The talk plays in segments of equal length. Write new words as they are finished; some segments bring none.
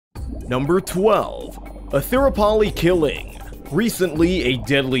Number 12. Athirappilly killing. Recently, a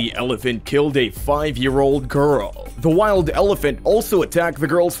deadly elephant killed a 5-year-old girl. The wild elephant also attacked the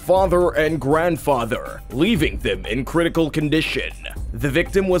girl's father and grandfather, leaving them in critical condition. The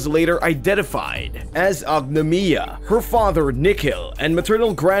victim was later identified as Aagnimiya. Her father, Nikhil, and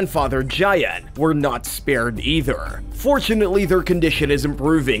maternal grandfather, Jayan, were not spared either. Fortunately, their condition is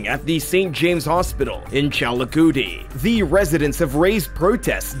improving at the St. James Hospital in Chalakudi. The residents have raised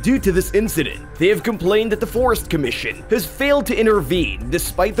protests due to this incident. They have complained that the Forest Commission has failed to intervene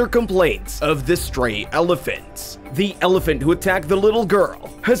despite their complaints of the stray elephants. The elephant who attacked the little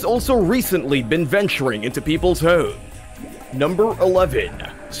girl has also recently been venturing into people's homes. Number 11.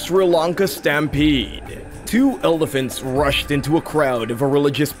 Sri Lanka Stampede. 2 elephants rushed into a crowd of a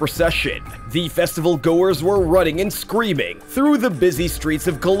religious procession. The festival goers were running and screaming through the busy streets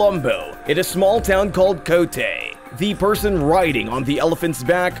of Colombo in a small town called Kotte. The person riding on the elephant's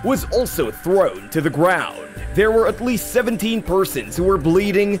back was also thrown to the ground. There were at least 17 persons who were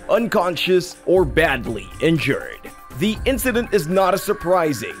bleeding, unconscious, or badly injured. The incident is not as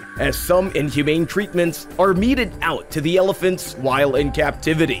surprising, as some inhumane treatments are meted out to the elephants while in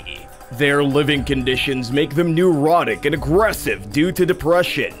captivity. Their living conditions make them neurotic and aggressive due to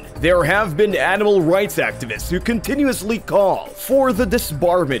depression. There have been animal rights activists who continuously call for the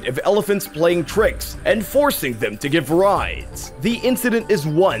disbarment of elephants playing tricks and forcing them to give rides. The incident is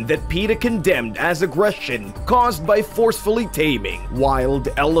one that PETA condemned as aggression caused by forcefully taming wild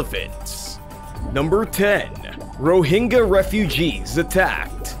elephants. Number 10. Rohingya refugees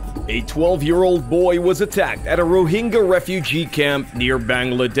attacked. A 12-year-old boy was attacked at a Rohingya refugee camp near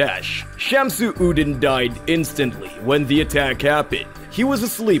Bangladesh. Shamsu Udin died instantly when the attack happened. He was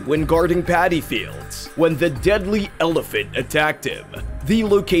asleep when guarding paddy fields when the deadly elephant attacked him. The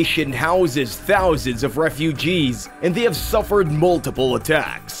location houses thousands of refugees, and they have suffered multiple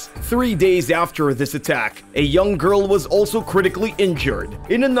attacks. 3 days after this attack, a young girl was also critically injured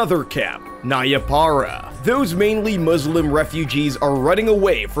in another camp, Nayapara. Those mainly Muslim refugees are running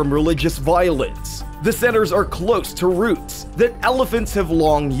away from religious violence. The centers are close to routes that elephants have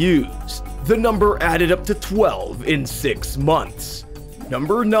long used. The number added up to 12 in 6 months.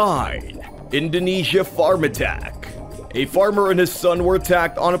 Number 9. Indonesia farm attack. A farmer and his son were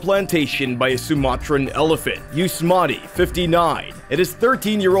attacked on a plantation by a Sumatran elephant. Yusmati, 59, and his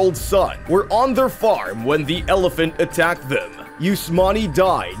 13-year-old son were on their farm when the elephant attacked them. Yusmati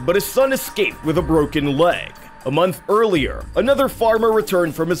died, but his son escaped with a broken leg. A month earlier, another farmer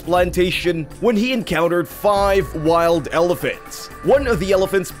returned from his plantation when he encountered 5 wild elephants. One of the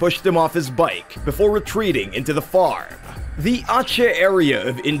elephants pushed him off his bike before retreating into the farm. The Aceh area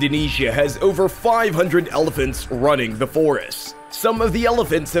of Indonesia has over 500 elephants running the forest. Some of the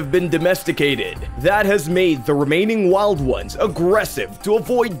elephants have been domesticated. That has made the remaining wild ones aggressive to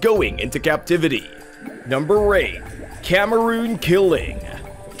avoid going into captivity. Number 8. Cameroon killing.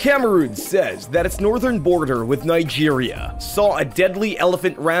 Cameroon says that its northern border with Nigeria saw a deadly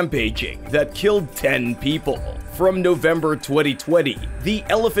elephant rampaging that killed 10 people. From November 2020, the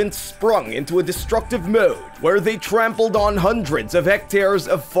elephants sprung into a destructive mode where they trampled on hundreds of hectares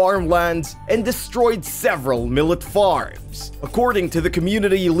of farmlands and destroyed several millet farms. According to the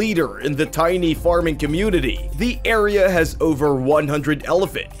community leader in the tiny farming community, the area has over 100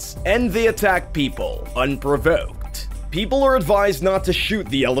 elephants, and they attack people unprovoked. People are advised not to shoot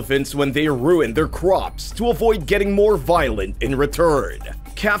the elephants when they ruin their crops to avoid getting more violent in return.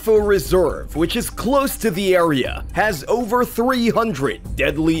 Kafo Reserve, which is close to the area, has over 300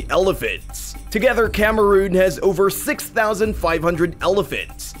 deadly elephants. Together, Cameroon has over 6,500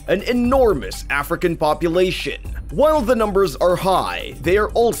 elephants, an enormous African population. While the numbers are high, they are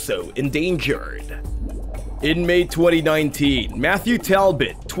also endangered. In May 2019, Matthew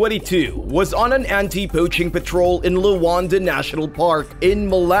Talbot, 22, was on an anti-poaching patrol in Luanda National Park in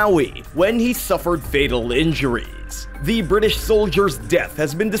Malawi when he suffered fatal injuries. The British soldier's death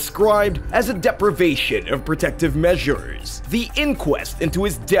has been described as a deprivation of protective measures. The inquest into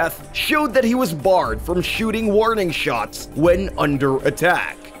his death showed that he was barred from shooting warning shots when under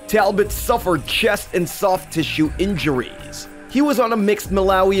attack. Talbot suffered chest and soft tissue injuries. He was on a mixed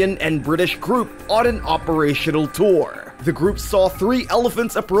Malawian and British group on an operational tour. The group saw 3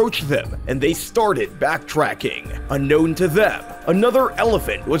 elephants approach them, and they started backtracking. Unknown to them, another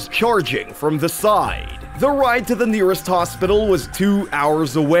elephant was charging from the side. The ride to the nearest hospital was 2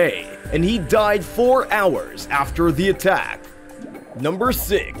 hours away, and he died 4 hours after the attack. Number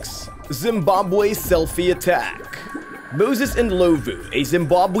 6. Zimbabwe selfie attack. Moses Ndlovu, a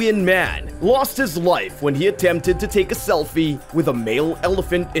Zimbabwean man, lost his life when he attempted to take a selfie with a male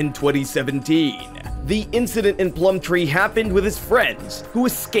elephant in 2017. The incident in Plumtree happened with his friends, who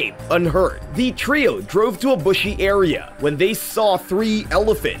escaped unhurt. The trio drove to a bushy area when they saw 3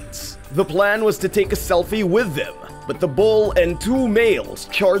 elephants. The plan was to take a selfie with them, but the bull and 2 males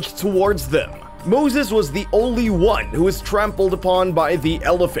charged towards them. Moses was the only one who was trampled upon by the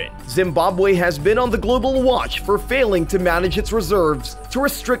elephant. Zimbabwe has been on the global watch for failing to manage its reserves to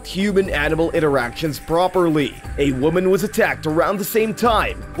restrict human-animal interactions properly. A woman was attacked around the same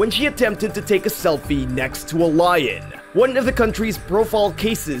time when she attempted to take a selfie next to a lion. One of the country's profile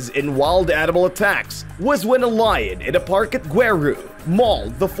cases in wild animal attacks was when a lion in a park at Gweru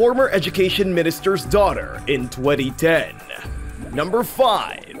mauled the former education minister's daughter in 2010. Number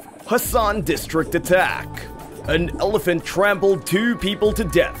 5. Hassan District Attack. An elephant trampled 2 people to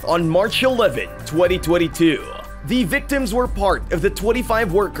death on March 11, 2022. The victims were part of the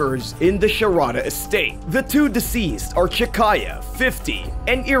 25 workers in the Sharada estate. The 2 deceased are Chikaya, 50,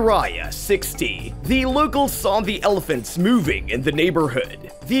 and Iraya, 60. The locals saw the elephants moving in the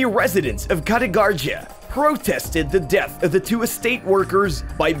neighborhood. The residents of Katigarja protested the death of the 2 estate workers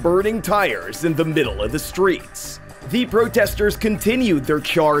by burning tires in the middle of the streets. The protesters continued their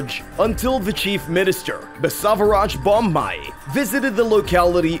charge until the chief minister, Basavaraj Bommai, visited the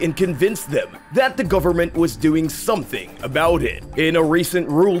locality and convinced them that the government was doing something about it. In a recent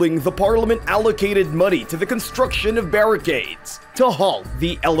ruling, the parliament allocated money to the construction of barricades to halt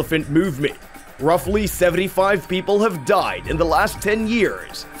the elephant movement. Roughly 75 people have died in the last 10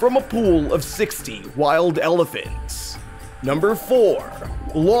 years from a pool of 60 wild elephants. Number 4.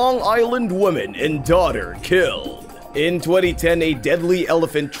 Long Island woman and daughter killed. In 2010, a deadly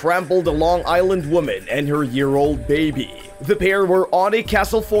elephant trampled a Long Island woman and her year-old baby. The pair were on a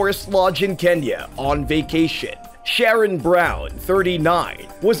Castle Forest Lodge in Kenya on vacation. Sharon Brown, 39,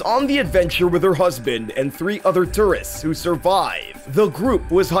 was on the adventure with her husband and 3 other tourists who survived. The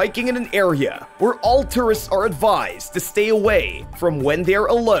group was hiking in an area where all tourists are advised to stay away from when they're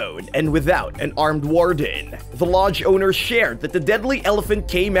alone and without an armed warden. The lodge owner shared that the deadly elephant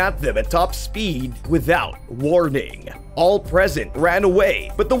came at them at top speed without warning. All present ran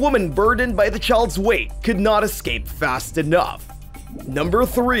away, but the woman burdened by the child's weight could not escape fast enough. Number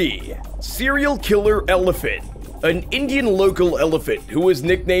 3. Serial killer elephant. An Indian local elephant who was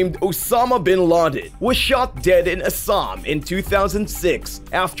nicknamed Osama bin Laden was shot dead in Assam in 2006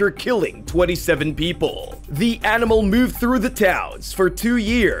 after killing 27 people. The animal moved through the towns for 2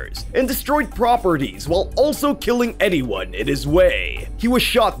 years and destroyed properties while also killing anyone in his way. He was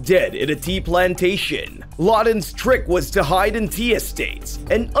shot dead in a tea plantation. Laden's trick was to hide in tea estates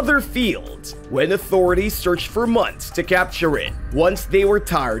and other fields when authorities searched for months to capture it. Once they were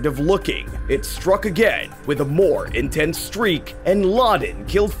tired of looking, it struck again with a more intense streak, and Laden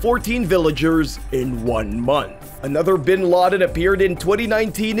killed 14 villagers in 1 month. Another bin Laden appeared in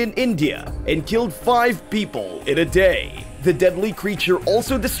 2019 in India and killed 5 people in a day. The deadly creature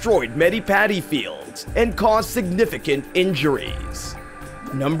also destroyed many paddy fields and caused significant injuries.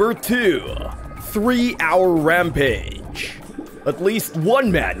 Number 2. 3-hour rampage. At least 1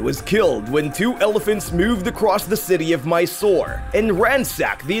 man was killed when 2 elephants moved across the city of Mysore and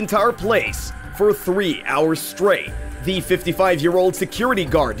ransacked the entire place for 3 hours straight. The 55-year-old security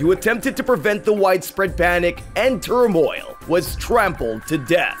guard who attempted to prevent the widespread panic and turmoil was trampled to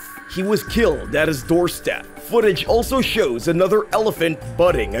death. He was killed at his doorstep. Footage also shows another elephant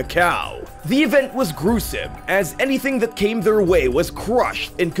butting a cow. The event was gruesome, as anything that came their way was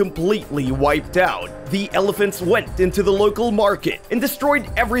crushed and completely wiped out. The elephants went into the local market and destroyed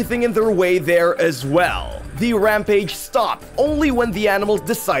everything in their way there as well. The rampage stopped only when the animals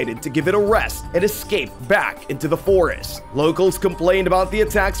decided to give it a rest and escaped back into the forest. Locals complained about the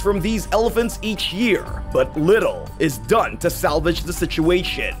attacks from these elephants each year, but little is done to salvage the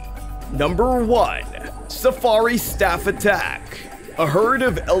situation. Number 1. Safari staff attack. A herd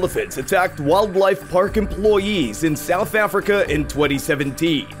of elephants attacked wildlife park employees in South Africa in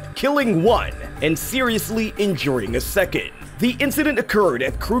 2017, killing 1 and seriously injuring a second. The incident occurred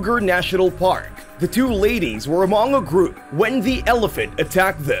at Kruger National Park. The 2 ladies were among a group when the elephant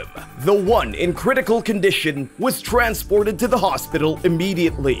attacked them. The one in critical condition was transported to the hospital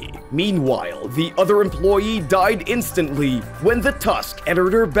immediately. Meanwhile, the other employee died instantly when the tusk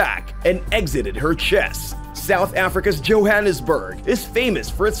entered her back and exited her chest. South Africa's Johannesburg is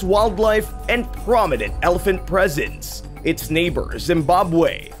famous for its wildlife and prominent elephant presence. Its neighbor,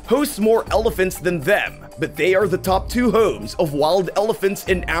 Zimbabwe, hosts more elephants than them, but they are the top 2 homes of wild elephants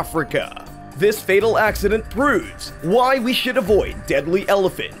in Africa. This fatal accident proves why we should avoid deadly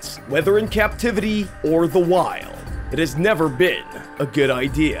elephants, whether in captivity or the wild. It has never been a good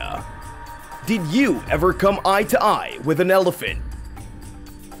idea. Did you ever come eye to eye with an elephant?